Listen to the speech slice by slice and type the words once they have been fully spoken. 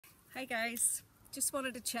Hi guys, just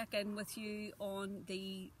wanted to check in with you on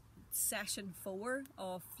the session 4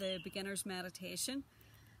 of the beginner's meditation.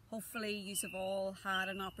 Hopefully you have all had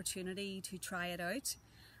an opportunity to try it out,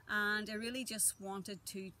 and I really just wanted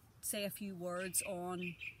to say a few words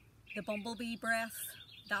on the bumblebee breath,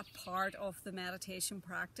 that part of the meditation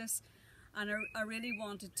practice, and I really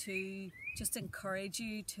wanted to just encourage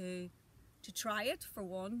you to try it for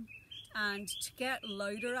one, and to get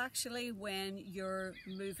louder actually when you're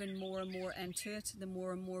moving more and more into it, the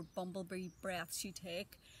more and more bumblebee breaths you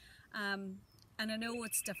take. And I know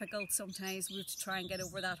it's difficult sometimes to try and get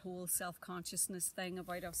over that whole self-consciousness thing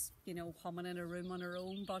about us, humming in a room on our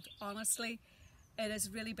own, but honestly, it is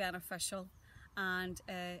really beneficial, and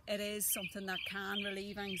it is something that can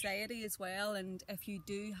relieve anxiety as well. And if you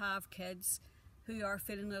do have kids who are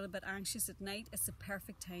feeling a little bit anxious at night, it's the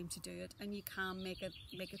perfect time to do it, and you can make it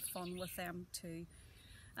fun with them too.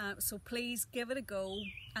 So please give it a go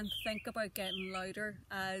and think about getting louder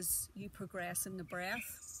as you progress in the breath.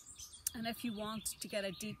 And if you want to get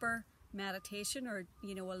a deeper meditation or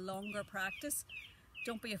a longer practice,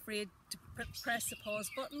 don't be afraid to press the pause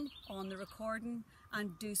button on the recording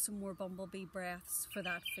and do some more bumblebee breaths for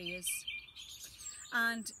that phase.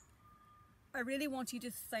 And I really want you to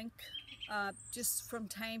think just from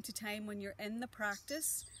time to time when you're in the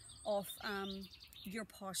practice of your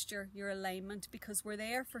posture, your alignment, because we're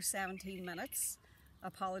there for 17 minutes. I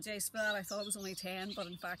apologise for that, I thought it was only 10, but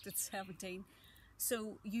in fact it's 17.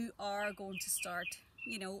 So you are going to start,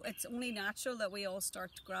 it's only natural that we all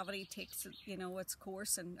start, gravity takes its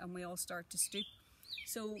course, and we all start to stoop.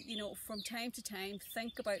 So, from time to time,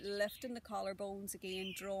 think about lifting the collarbones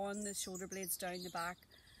again, drawing the shoulder blades down the back,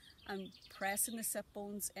 and pressing the sit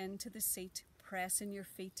bones into the seat, pressing your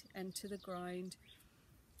feet into the ground,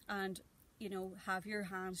 and have your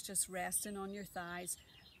hands just resting on your thighs.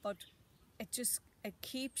 But it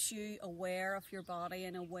keeps you aware of your body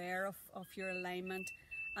and aware of your alignment.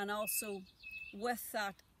 And also with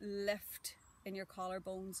that lift in your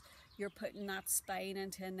collarbones, you're putting that spine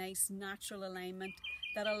into a nice natural alignment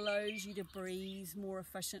that allows you to breathe more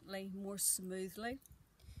efficiently, more smoothly.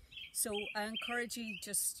 So I encourage you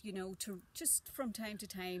just from time to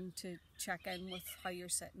time to check in with how you're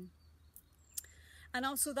sitting. And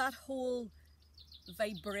also that whole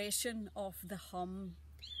vibration of the hum,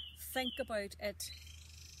 think about it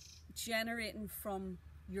generating from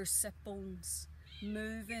your sit bones,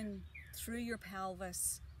 moving through your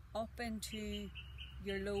pelvis, up into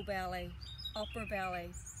your low belly, upper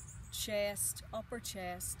belly, chest, upper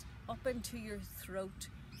chest, up into your throat,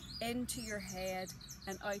 into your head,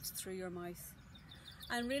 and out through your mouth.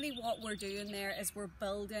 And really what we're doing there is we're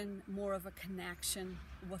building more of a connection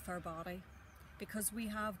with our body, because we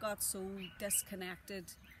have got so disconnected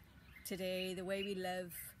today, the way we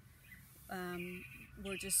live.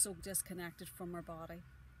 We're just so disconnected from our body.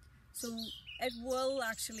 So it will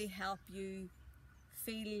actually help you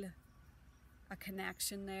feel a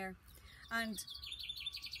connection there. And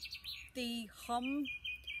the hum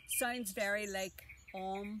sounds very like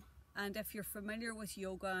Om. And if you're familiar with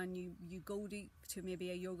yoga and you go to maybe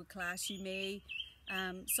a yoga class, you may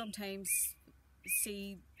sometimes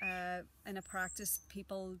see in a practice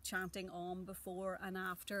people chanting Om before and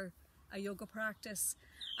after a yoga practice.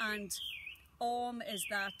 And Om is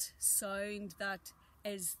that sound that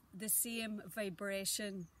is the same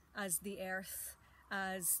vibration as the earth,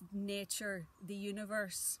 as nature, the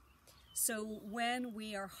universe. So when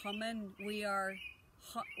we are humming, we are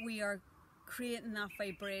creating that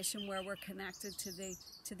vibration where we're connected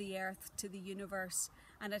to the earth, to the universe,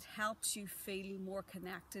 and it helps you feel more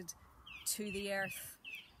connected to the earth,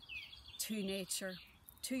 to nature,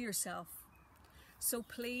 to yourself. So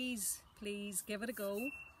please give it a go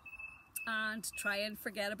and try and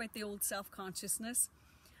forget about the old self-consciousness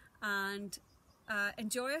and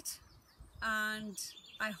enjoy it. And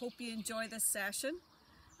I hope you enjoy this session,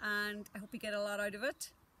 and I hope you get a lot out of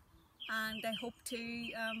it, and I hope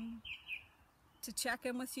to check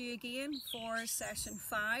in with you again for session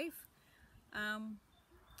 5,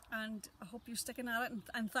 and I hope you're sticking at it,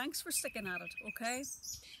 and thanks for sticking at it, okay?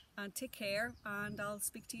 And take care, and I'll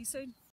speak to you soon.